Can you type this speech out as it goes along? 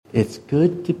It's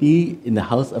good to be in the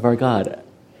house of our God.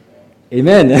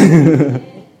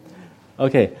 Amen.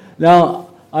 Okay, now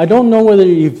I don't know whether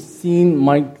you've seen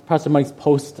Pastor Mike's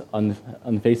post on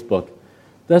Facebook.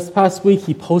 This past week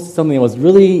he posted something that was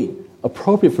really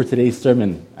appropriate for today's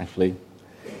sermon, actually.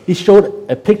 He showed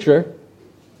a picture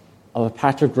of a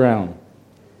patch of ground.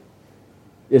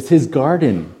 It's his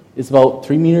garden. It's about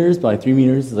 3 meters by 3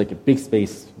 meters. It's like a big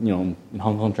space, in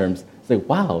Hong Kong terms. It's like,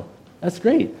 wow, that's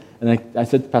great. And I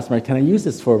said to Pastor Mike, can I use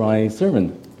this for my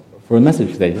sermon, for a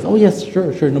message today? He said, oh, yes,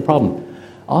 sure, no problem.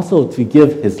 Also, to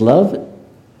give his love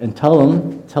and tell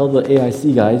the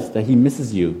AIC guys that he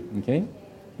misses you, okay?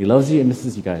 He loves you and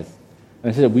misses you guys.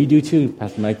 And I said, we do too,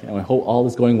 Pastor Mike, and I hope all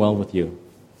is going well with you.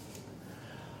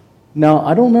 Now,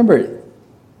 I don't remember.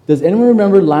 Does anyone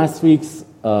remember last week's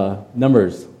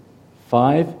numbers,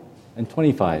 5 and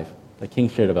 25, that King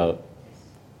shared about?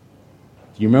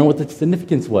 Do you remember what the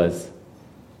significance was?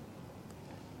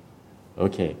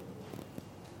 Okay.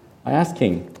 I asked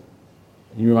King,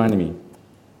 and he reminded me,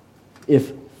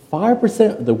 if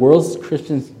 5% of the world's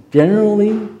Christians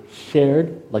generally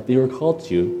shared like they were called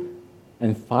to,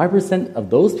 and 5% of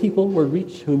those people who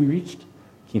we reached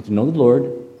came to know the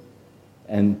Lord,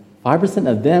 and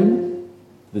 5% of them did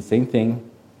the same thing,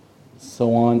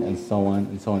 so on and so on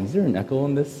and so on. Is there an echo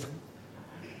on this?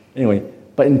 Anyway,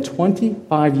 but in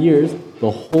 25 years, the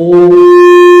whole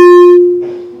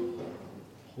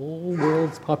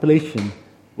world's population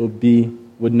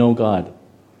would know God.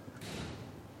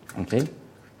 Okay?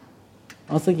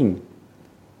 I was thinking,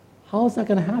 how is that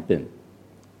going to happen?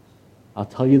 I'll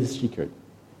tell you the secret.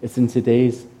 It's in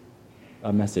today's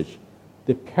message.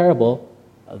 The parable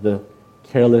of the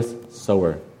careless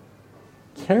sower.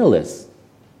 Careless.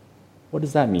 What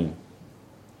does that mean?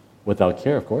 Without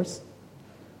care, of course.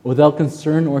 Without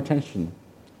concern or attention.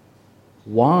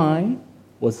 Why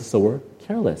was the sower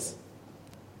careless?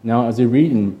 Now, as we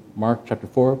read in Mark chapter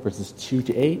 4, verses 2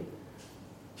 to 8,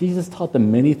 Jesus taught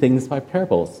them many things by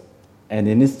parables, and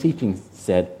in his teaching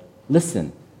said,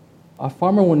 listen, a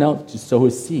farmer went out to sow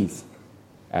his seeds.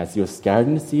 As he was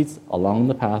scattering the seeds along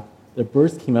the path, the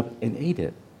birds came up and ate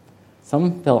it.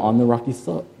 Some fell on the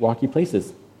rocky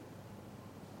places.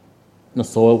 The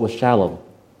soil was shallow,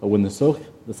 but when the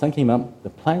sun came up, the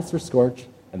plants were scorched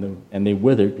and they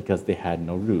withered because they had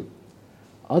no root.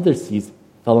 Other seeds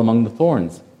fell among the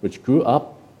thorns, which grew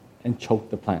up and choked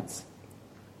the plants.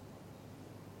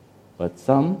 But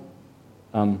some,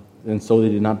 and so they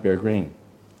did not bear grain.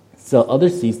 Still other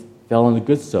seeds fell on the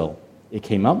good soil. It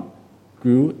came up,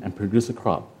 grew, and produced a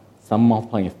crop, some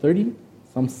multiplying 30,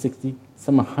 some 60,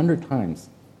 some 100 times.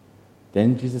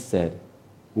 Then Jesus said,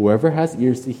 whoever has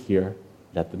ears to hear,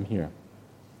 let them hear.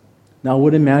 Now I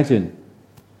would imagine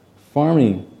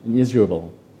farming in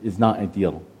Israel is not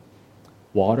ideal.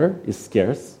 Water is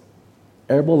scarce.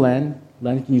 Arable land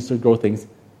you can use to grow things,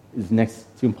 is next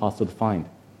to impossible to find.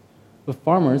 But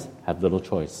farmers have little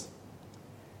choice.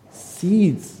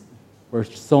 Seeds were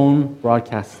sown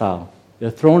broadcast style.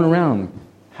 They're thrown around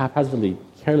haphazardly,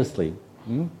 carelessly,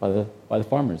 by the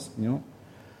farmers.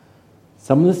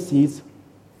 Some of the seeds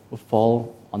will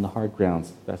fall on the hard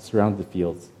grounds that surround the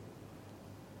fields.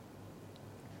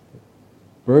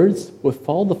 Birds would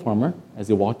follow the farmer as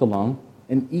he walked along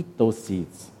and eat those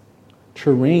seeds.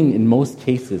 Terrain, in most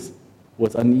cases,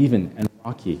 was uneven and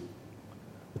rocky,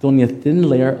 with only a thin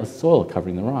layer of soil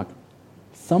covering the rock.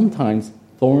 Sometimes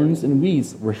thorns and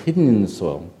weeds were hidden in the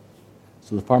soil,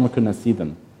 so the farmer could not see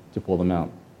them to pull them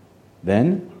out.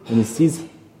 Then, when the seeds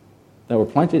that were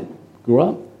planted grew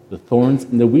up, the thorns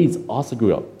and the weeds also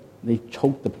grew up. They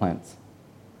choked the plants.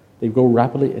 They grow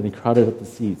rapidly and they crowded up the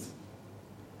seeds.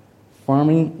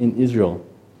 Farming in Israel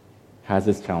has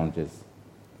its challenges.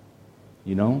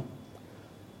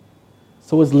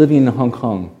 So is living in Hong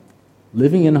Kong.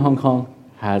 Living in Hong Kong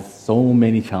has so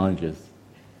many challenges.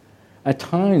 At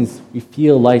times, we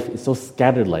feel life is so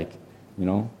scattered-like,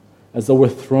 as though we're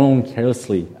thrown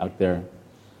carelessly out there.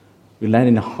 We land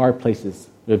in hard places.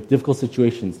 We have difficult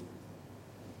situations.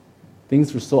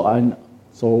 Things were so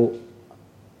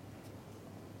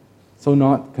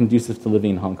not conducive to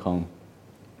living in Hong Kong.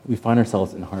 We find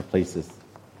ourselves in hard places.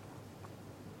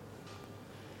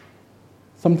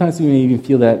 Sometimes we may even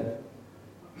feel that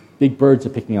big birds are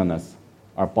picking on us.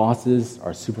 Our bosses,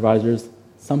 our supervisors,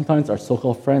 sometimes our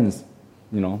so-called friends,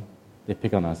 they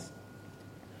pick on us.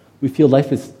 We feel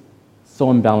life is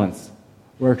so imbalanced.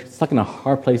 We're stuck in a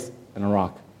hard place in a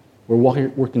rock. We're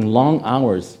working long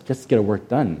hours just to get our work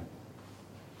done.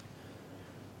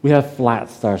 We have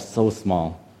flats that are so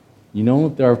small.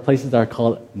 There are places that are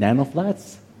called nano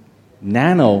flats.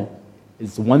 Nano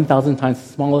is 1,000 times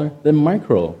smaller than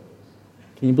micro.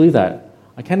 Can you believe that?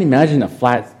 I can't imagine a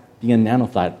flat being a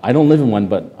nanoflat. I don't live in one,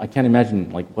 but I can't imagine,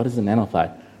 like, what is a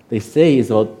nanoflat? They say it's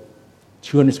about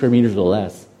 200 square meters or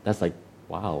less. That's like,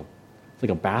 wow. It's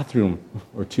like a bathroom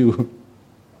or two.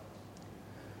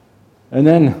 And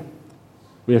then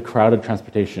we have crowded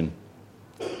transportation.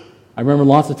 I remember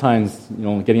lots of times,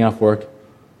 getting off work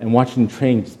and watching the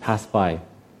train just pass by,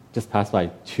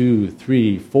 2,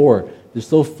 3, 4. They're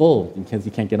so full because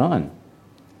you can't get on.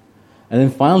 And then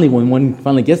finally, when one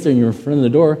finally gets there and you're in front of the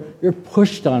door, you're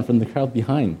pushed on from the crowd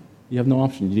behind. You have no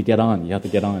option. You get on. You have to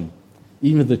get on.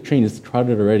 Even if the train is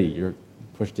crowded already, you're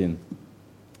pushed in.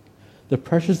 The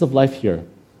pressures of life here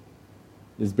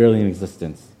is barely in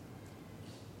existence.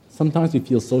 Sometimes we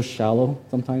feel so shallow.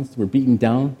 Sometimes we're beaten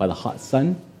down by the hot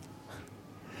sun.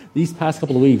 These past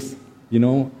couple of weeks,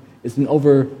 it's been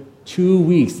over 2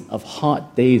 weeks of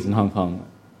hot days in Hong Kong.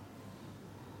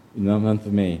 In the month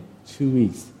of May, 2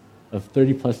 weeks of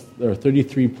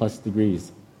 33 plus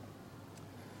degrees.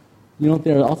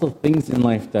 There are also things in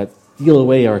life that steal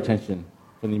away our attention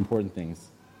from the important things.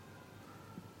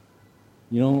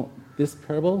 This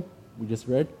parable we just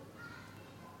read,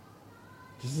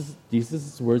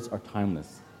 Jesus' words are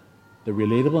timeless. They're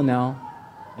relatable now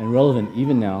and relevant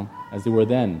even now as they were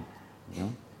then.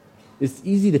 It's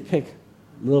easy to pick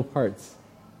little parts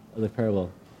of the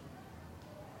parable.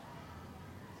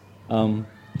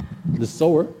 The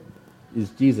sower is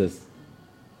Jesus.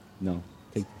 No,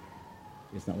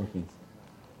 it's not working.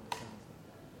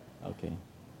 Okay.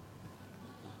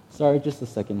 Sorry, just a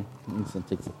second. Let me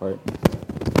take this apart.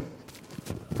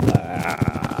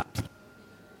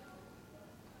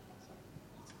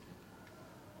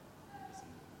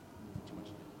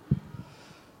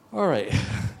 All right.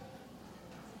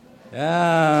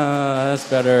 Yeah, that's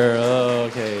better. Oh,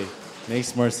 okay.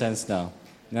 Makes more sense now.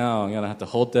 Now I'm going to have to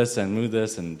hold this and move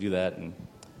this and do that.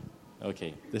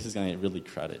 Okay, this is going to get really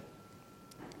crowded.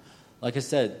 Like I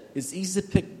said, it's easy to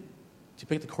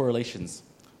pick the correlations.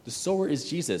 The sower is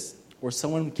Jesus, or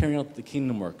someone carrying out the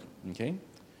kingdom work. Okay?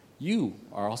 You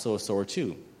are also a sower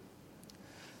too.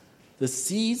 The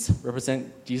seeds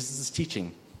represent Jesus'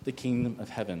 teaching, the kingdom of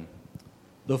heaven.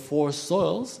 The 4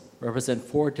 soils represent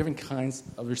 4 different kinds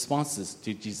of responses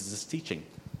to Jesus' teaching.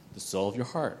 The soil of your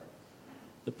heart.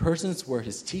 The persons where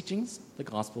his teachings, the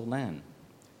gospel, land.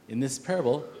 In this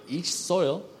parable, each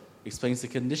soil explains the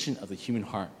condition of the human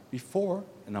heart before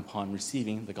and upon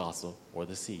receiving the gospel or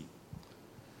the seed.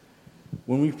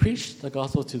 When we preach the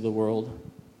gospel to the world,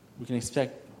 we can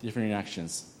expect different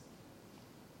reactions.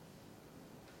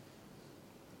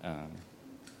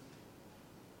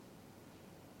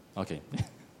 Okay.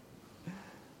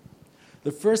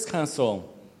 The first kind of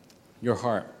soul, your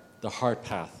heart, the heart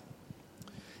path.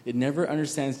 It never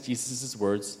understands Jesus'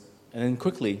 words, and then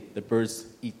quickly the birds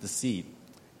eat the seed.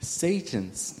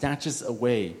 Satan snatches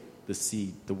away the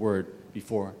seed, the word,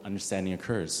 before understanding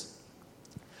occurs.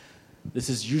 This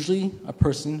is usually a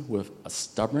person with a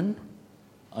stubborn,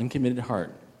 uncommitted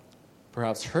heart,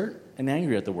 perhaps hurt and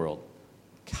angry at the world,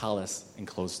 callous and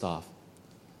closed off.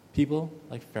 People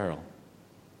like Pharaoh.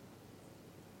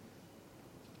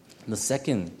 The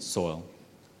second soil,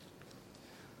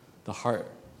 the heart,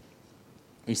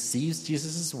 receives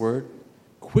Jesus' word,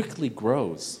 quickly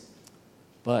grows,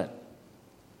 but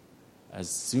as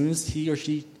soon as he or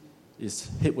she is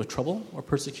hit with trouble or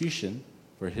persecution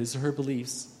for his or her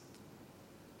beliefs,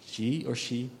 she or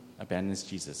she abandons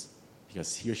Jesus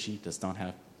because he or she does not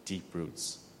have deep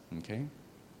roots. Okay?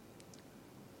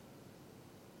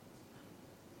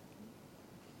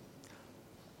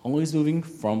 Always moving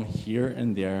from here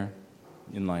and there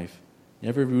in life,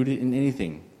 never rooted in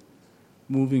anything.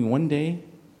 Moving one day,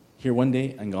 here one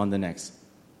day, and gone the next.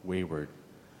 Wayward.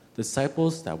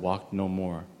 Disciples that walked no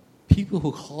more. People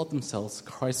who called themselves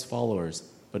Christ followers,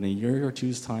 but in a year or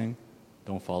two's time,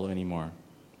 don't follow anymore.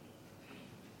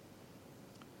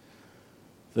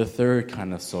 The third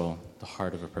kind of soil, the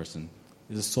heart of a person,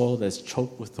 is a soil that is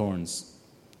choked with thorns.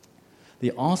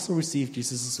 They also receive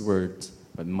Jesus' words,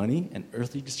 but money and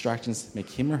earthly distractions make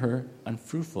him or her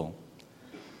unfruitful.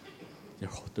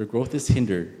 Their growth is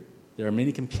hindered. There are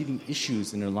many competing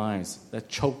issues in their lives that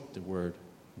choke the word.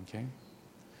 Okay?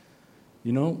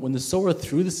 When the sower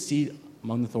threw the seed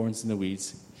among the thorns and the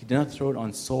weeds, he did not throw it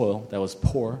on soil that was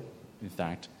poor, in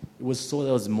fact. It was soil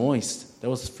that was moist, that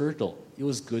was fertile. It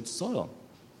was good soil.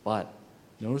 But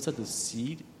notice that the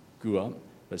seed grew up,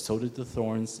 but so did the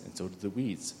thorns and so did the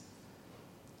weeds.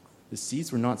 The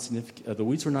seeds were not significant. The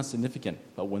weeds were not significant,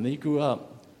 but when they grew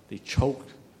up, they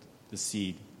choked the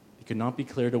seed. It could not be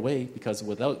cleared away because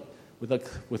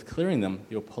with clearing them,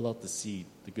 they would pull out the seed,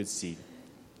 the good seed.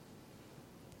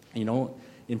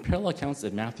 In parallel accounts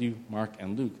of Matthew, Mark,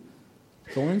 and Luke,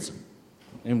 thorns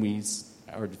and weeds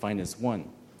are defined as one,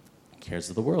 cares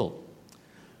of the world.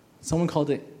 Someone called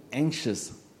it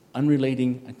anxious,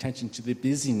 unrelating attention to the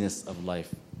busyness of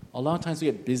life. A lot of times we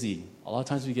get busy. A lot of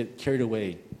times we get carried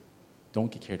away.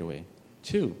 Don't get carried away.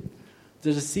 2,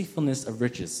 the deceitfulness of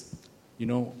riches.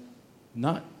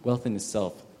 Not wealth in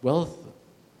itself. Wealth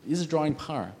is a drawing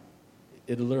power.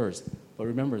 It allures. But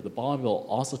remember, the Bible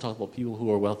also talks about people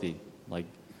who are wealthy, like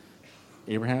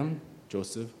Abraham,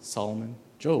 Joseph, Solomon,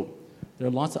 Job. There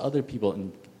are lots of other people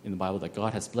in the Bible that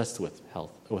God has blessed with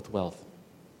wealth.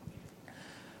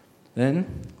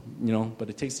 Then, but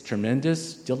it takes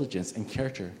tremendous diligence and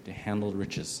character to handle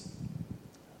riches.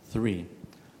 3,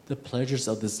 the pleasures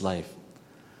of this life.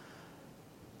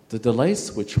 The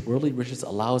delights which worldly riches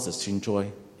allows us to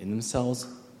enjoy in themselves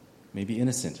may be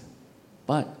innocent,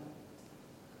 but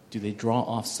do they draw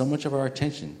off so much of our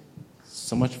attention,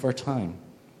 so much of our time?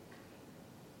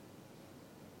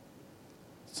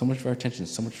 So much of our attention,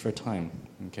 so much of our time,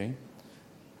 okay?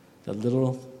 That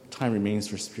little time remains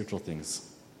for spiritual things.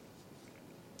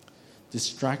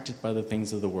 Distracted by the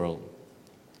things of the world.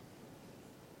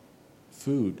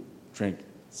 Food, drink,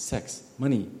 sex,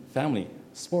 money, family,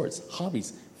 sports,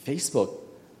 hobbies, Facebook,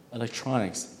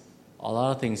 electronics. A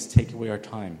lot of things take away our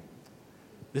time.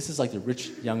 This is like the rich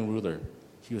young ruler.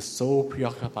 He was so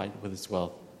preoccupied with his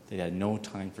wealth that he had no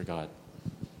time for God.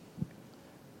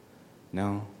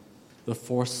 Now, the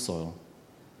fourth soil,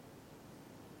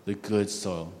 the good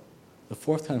soil. The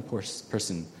fourth kind of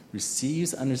person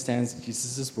receives, understands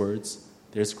Jesus' words.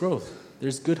 There's growth.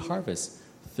 There's good harvest.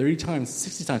 30 times,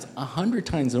 60 times, 100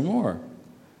 times or more.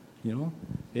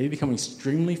 They become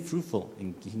extremely fruitful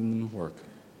in kingdom work.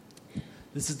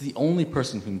 This is the only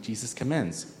person whom Jesus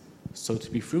commends. So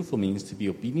to be fruitful means to be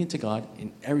obedient to God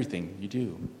in everything you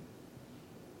do.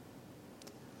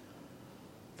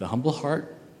 The humble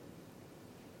heart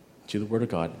to the Word of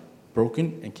God,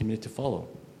 broken and committed to follow.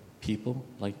 People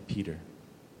like Peter.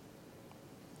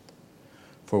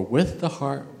 For with the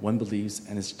heart one believes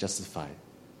and is justified,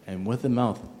 and with the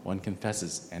mouth one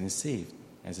confesses and is saved,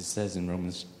 as it says in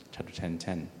Romans chapter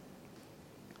 10:10.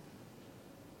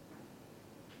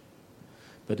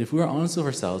 But if we are honest with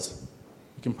ourselves,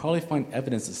 we can probably find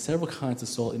evidence of several kinds of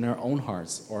soul in our own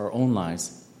hearts or our own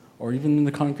lives, or even in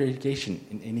the congregation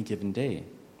in any given day,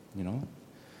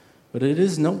 But it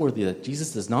is noteworthy that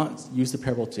Jesus does not use the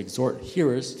parable to exhort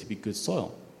hearers to be good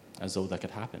soil, as though that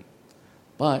could happen.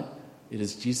 But it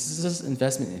is Jesus'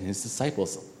 investment in his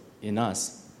disciples, in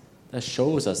us, that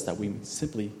shows us that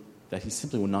he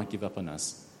simply will not give up on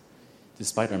us.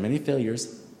 Despite our many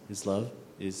failures, his love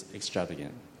is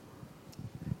extravagant.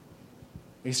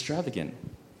 Extravagant.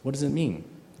 What does it mean?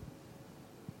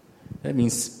 That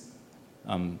means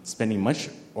spending much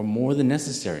or more than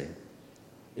necessary.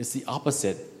 It's the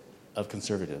opposite of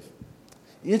conservative.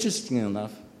 Interestingly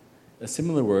enough, a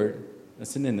similar word, a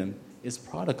synonym, is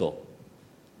prodigal.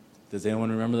 Does anyone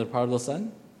remember the prodigal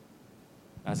son?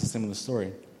 That's a similar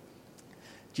story.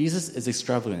 Jesus is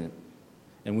extravagant,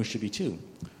 and we should be too.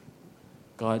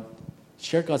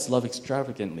 Share God's love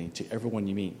extravagantly to everyone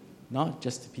you meet, not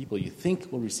just to people you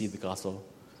think will receive the gospel,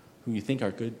 who you think are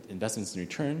good investments in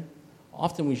return.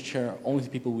 Often we share only to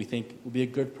people we think will be a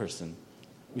good person.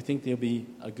 We think they'll be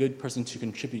a good person to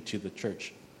contribute to the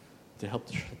church, to help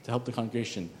the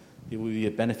congregation. They will be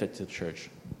a benefit to the church.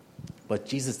 But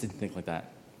Jesus didn't think like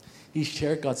that. He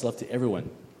shared God's love to everyone,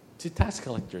 to tax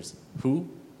collectors, who,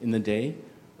 in the day,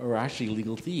 were actually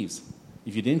legal thieves.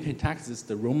 If you didn't pay taxes,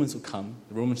 the Roman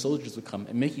soldiers would come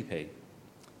and make you pay.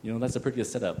 That's a pretty good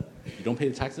setup. You don't pay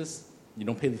the taxes, you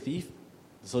don't pay the thief,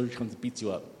 the soldier comes and beats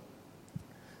you up.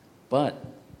 But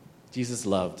Jesus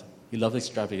loved. He loved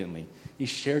extravagantly. He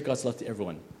shared God's love to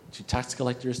everyone, to tax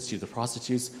collectors, to the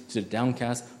prostitutes, to the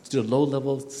downcast, to the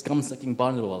low-level, scum-sucking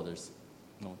bond dwellers.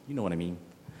 No, you know what I mean.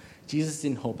 Jesus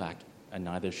didn't hold back, and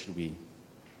neither should we.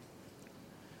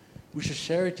 We should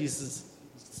share Jesus'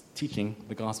 teaching,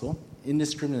 the gospel,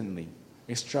 indiscriminately,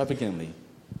 extravagantly,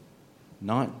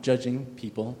 not judging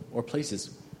people or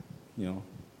places,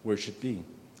 where it should be.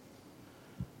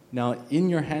 Now, in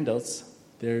your handouts,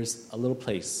 there's a little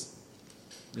place.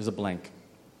 There's a blank.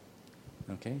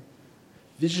 Okay?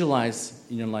 Visualize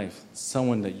in your life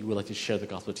someone that you would like to share the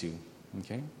gospel to.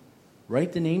 Okay?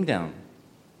 Write the name down.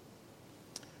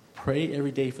 Pray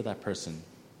every day for that person.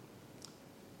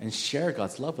 And share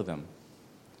God's love with them.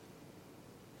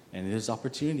 And if there's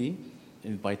opportunity,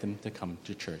 invite them to come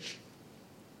to church.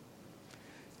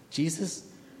 Jesus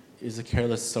is a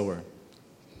careless sower.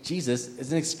 Jesus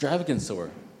is an extravagant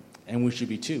sower. And we should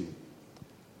be too.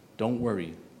 Don't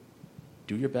worry.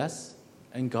 Do your best,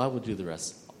 and God will do the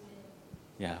rest.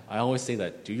 Yeah, I always say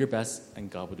that. Do your best, and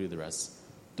God will do the rest.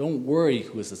 Don't worry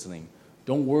who is listening.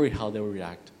 Don't worry how they will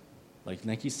react. Like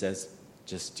Nike says,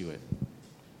 just do it.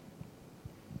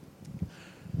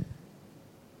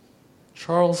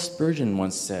 Charles Spurgeon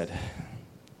once said,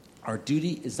 "Our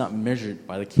duty is not measured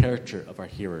by the character of our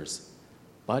hearers,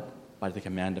 but by the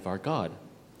command of our God.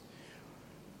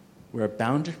 We are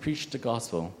bound to preach the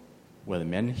gospel, whether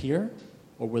men hear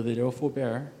or whether they will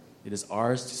forbear. It is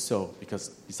ours to sow, because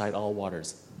beside all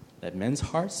waters, let men's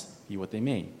hearts be what they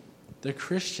may. The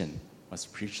Christian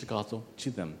must preach the gospel to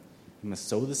them. He must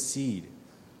sow the seed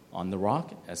on the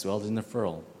rock as well as in the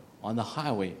furrow, on the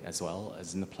highway as well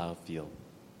as in the plowed field."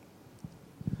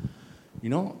 You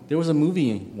know, there was a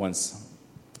movie once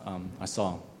I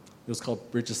saw. It was called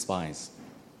Bridge of Spies.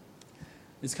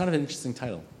 It's kind of an interesting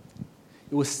title.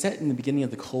 It was set in the beginning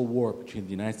of the Cold War between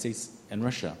the United States and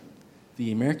Russia.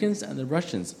 The Americans and the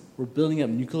Russians were building up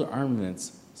nuclear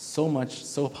armaments so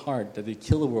hard that they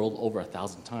killed the world over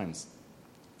 1,000 times.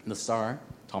 And the star,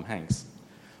 Tom Hanks,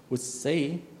 would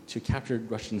say to a captured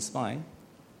Russian spy,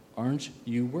 "Aren't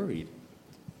you worried?"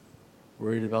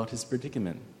 Worried about his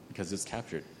predicament because he was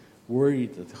captured.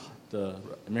 Worried that the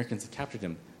Americans had captured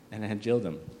him and had jailed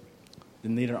him.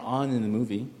 Then later on in the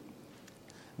movie,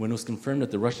 when it was confirmed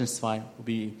that the Russian spy would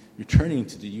be returning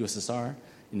to the USSR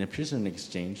in a prisoner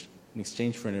exchange in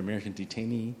exchange for an American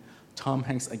detainee, Tom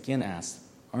Hanks again asked,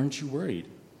 "Aren't you worried?"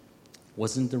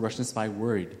 Wasn't the Russian spy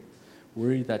worried?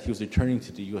 Worried that he was returning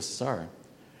to the USSR?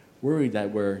 Worried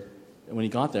that when he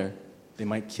got there, they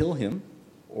might kill him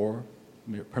or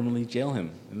permanently jail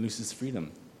him and lose his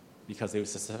freedom because they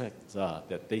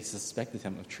suspected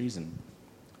him of treason.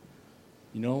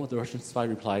 You know, the Russian spy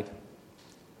replied,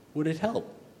 "Would it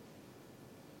help?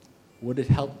 Would it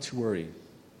help to worry?"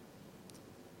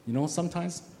 You know,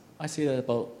 sometimes I say that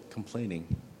about complaining.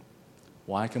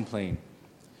 Why complain?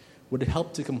 Would it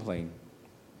help to complain?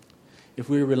 If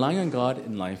we are relying on God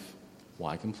in life,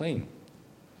 why complain?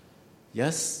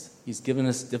 Yes, He's given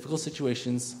us difficult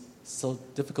situations, so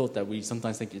difficult that we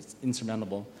sometimes think it's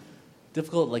insurmountable.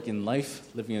 Difficult like in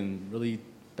life, living in really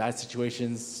bad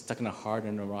situations, stuck in a hard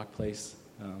and a rock place.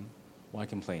 Why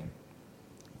complain?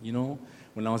 You know,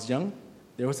 when I was young,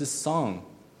 there was this song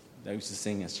that I used to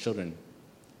sing as children.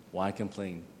 Why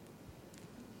complain?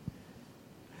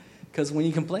 Because when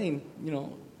you complain, you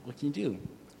know, what can you do?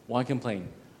 Why complain?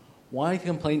 Why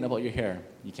complain about your hair?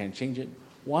 You can't change it.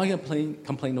 Why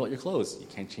complain about your clothes? You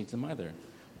can't change them either.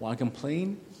 Why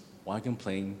complain? Why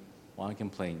complain? Why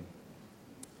complain?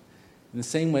 In the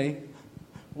same way,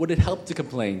 would it help to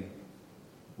complain?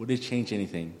 Would it change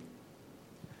anything?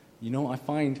 You know, I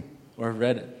find, or I've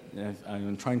read, and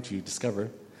I'm trying to discover,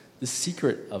 the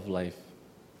secret of life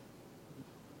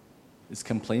is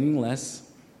complaining less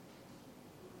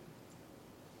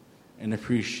and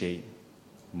appreciate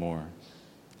more.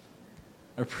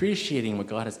 Appreciating what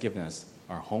God has given us,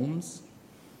 our homes,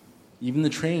 even the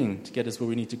train to get us where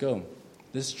we need to go,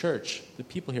 this church, the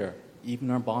people here, even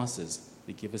our bosses,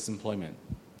 they give us employment.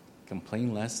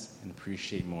 Complain less and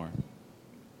appreciate more.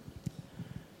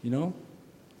 You know,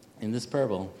 in this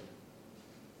parable,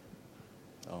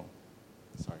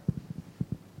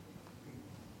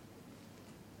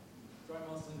 dry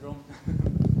mouth syndrome.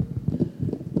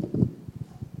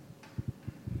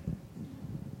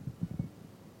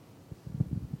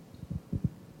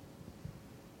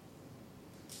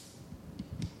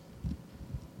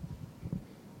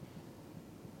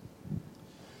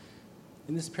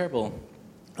 In this parable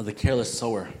of the careless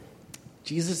sower,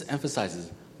 Jesus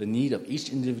emphasizes the need of each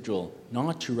individual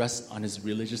not to rest on his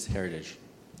religious heritage,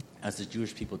 as the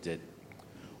Jewish people did,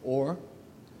 or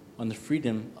on the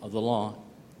freedom of the law,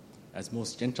 as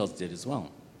most Gentiles did as well,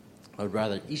 but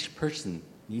rather each person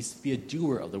needs to be a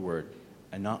doer of the word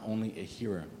and not only a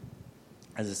hearer.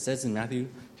 As it says in Matthew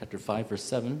chapter 5, verse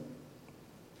 7,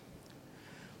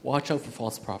 "Watch out for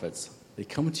false prophets. They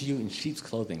come to you in sheep's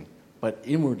clothing, but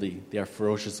inwardly they are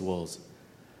ferocious wolves.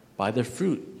 By their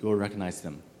fruit you will recognize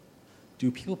them. Do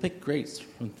people pick grapes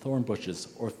from thorn bushes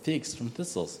or figs from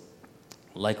thistles?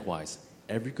 Likewise,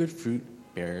 every good tree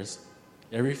bears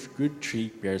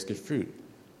good fruit,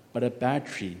 but a bad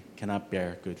tree cannot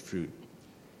bear good fruit.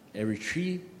 Every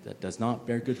tree that does not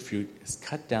bear good fruit is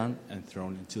cut down and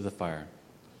thrown into the fire.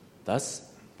 Thus,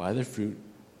 by their fruit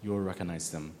you will recognize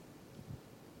them."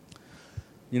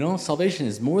 You know, salvation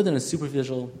is more than a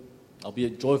superficial,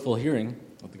 albeit joyful hearing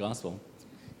of the gospel.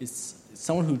 It's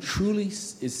someone who truly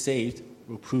is saved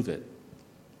will prove it.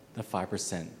 The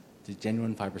 5%, the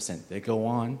genuine 5%, they go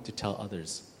on to tell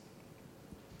others.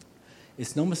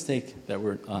 It's no mistake that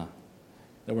we're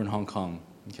in Hong Kong,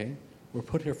 okay? We're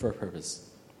put here for a purpose.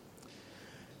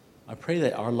 I pray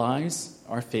that our lives,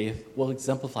 our faith, will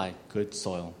exemplify good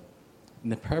soil. In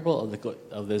the parable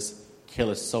of this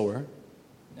careless sower.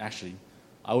 Actually,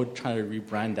 I would try to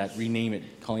rebrand that, rename it,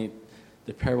 calling it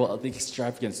the parable of the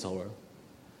extravagant sower.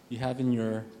 You have in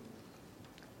your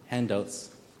handouts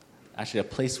actually a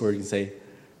place where you can say,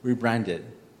 rebrand it.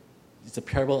 It's a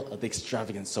parable of the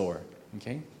extravagant sower,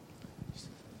 okay?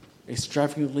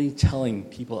 Extravagantly telling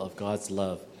people of God's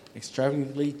love,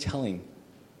 extravagantly telling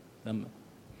them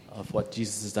of what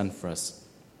Jesus has done for us.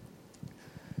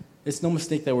 It's no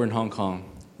mistake that we're in Hong Kong.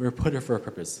 We were put here for a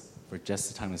purpose, for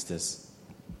just a time as this.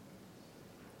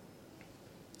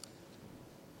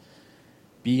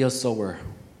 Be a sower.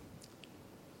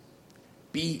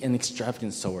 Be an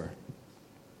extravagant sower.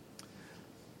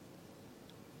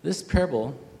 This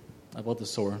parable about the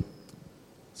sower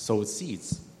sowed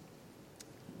seeds.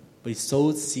 But he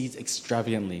sowed seeds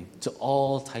extravagantly to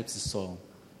all types of soil,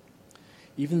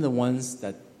 even the ones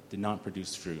that did not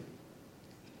produce fruit.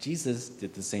 Jesus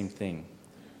did the same thing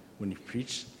when he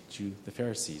preached to the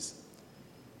Pharisees.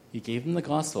 He gave them the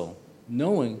gospel,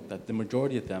 knowing that the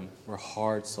majority of them were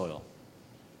hard soil,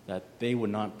 that they would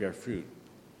not bear fruit.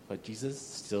 But Jesus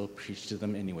still preached to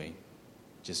them anyway.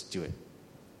 Just do it.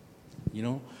 You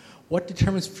know, what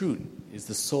determines fruit is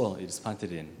the soil it is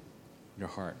planted in, your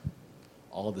heart.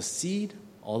 All the seed,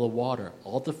 all the water,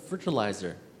 all the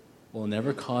fertilizer will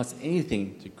never cause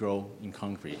anything to grow in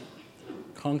concrete.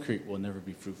 Concrete will never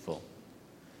be fruitful.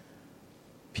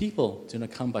 People do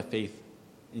not come by faith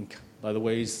by the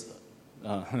ways.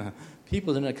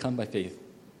 People do not come by faith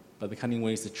by the cunning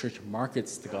ways the church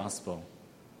markets the gospel,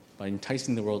 by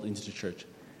enticing the world into the church.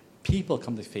 People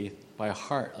come to faith by a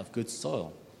heart of good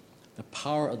soil, the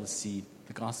power of the seed,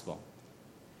 the gospel.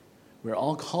 We're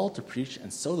all called to preach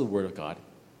and sow the word of God.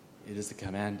 It is the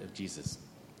command of Jesus.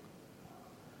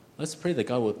 Let's pray that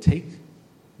God will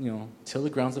till the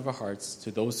grounds of our hearts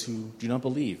to those who do not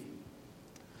believe.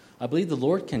 I believe the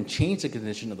Lord can change the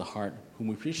condition of the heart whom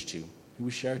we preach to, who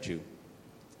we share to.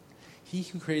 He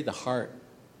who created the heart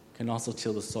can also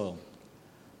till the soil.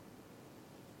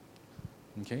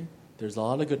 Okay? There's a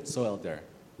lot of good soil out there.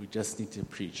 We just need to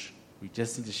preach. We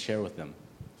just need to share with them.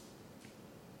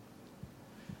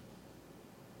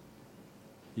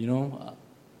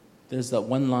 There's that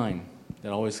one line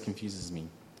that always confuses me.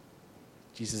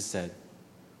 Jesus said,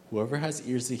 "Whoever has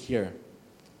ears to hear,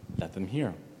 let them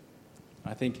hear."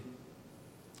 I think,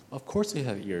 of course we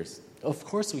have ears. Of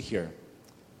course we hear.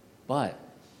 But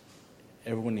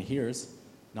everyone who hears,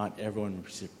 not everyone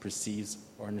perceives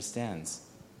or understands.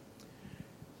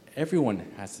 Everyone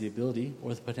has the ability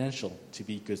or the potential to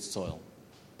be good soil,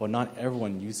 but not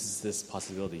everyone uses this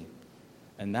possibility.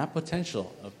 And that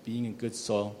potential of being a good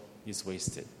soil is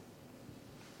wasted.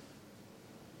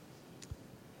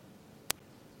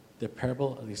 The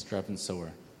parable of the extravagant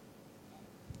sower.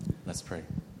 Let's pray.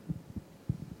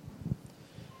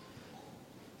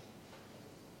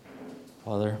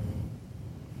 Father,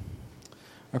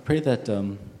 I pray that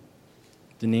the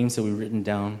names that we've written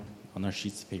down on our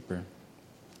sheets of paper,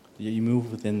 that you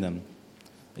move within them,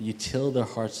 that you till their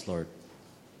hearts, Lord,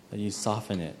 that you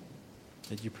soften it,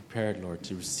 that you prepare it, Lord,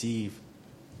 to receive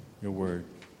your word,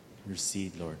 your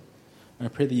seed, Lord. And I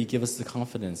pray that you give us the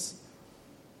confidence,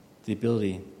 the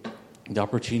ability, the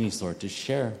opportunities, Lord, to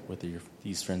share with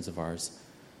these friends of ours,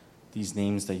 these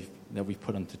names that we've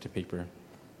put onto the paper,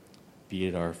 be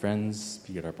it our friends,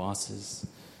 be it our bosses,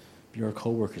 be our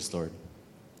co-workers, Lord.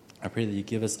 I pray that you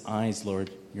give us eyes,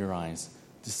 Lord, your eyes,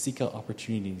 to seek out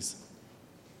opportunities,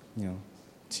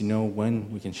 to know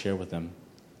when we can share with them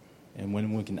and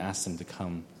when we can ask them to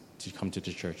come to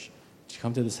the church, to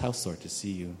come to this house, Lord, to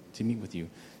see you, to meet with you,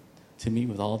 to meet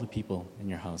with all the people in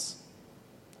your house.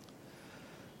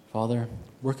 Father,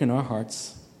 work in our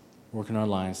hearts, work in our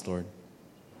lives, Lord,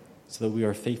 so that we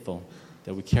are faithful,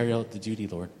 that we carry out the duty,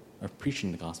 Lord, of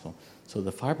preaching the gospel, so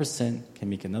the 5% can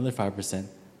make another 5%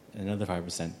 and another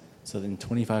 5%, so that in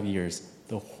 25 years,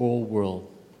 the whole world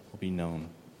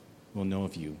will know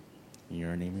of you. In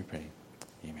your name we pray.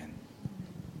 Amen.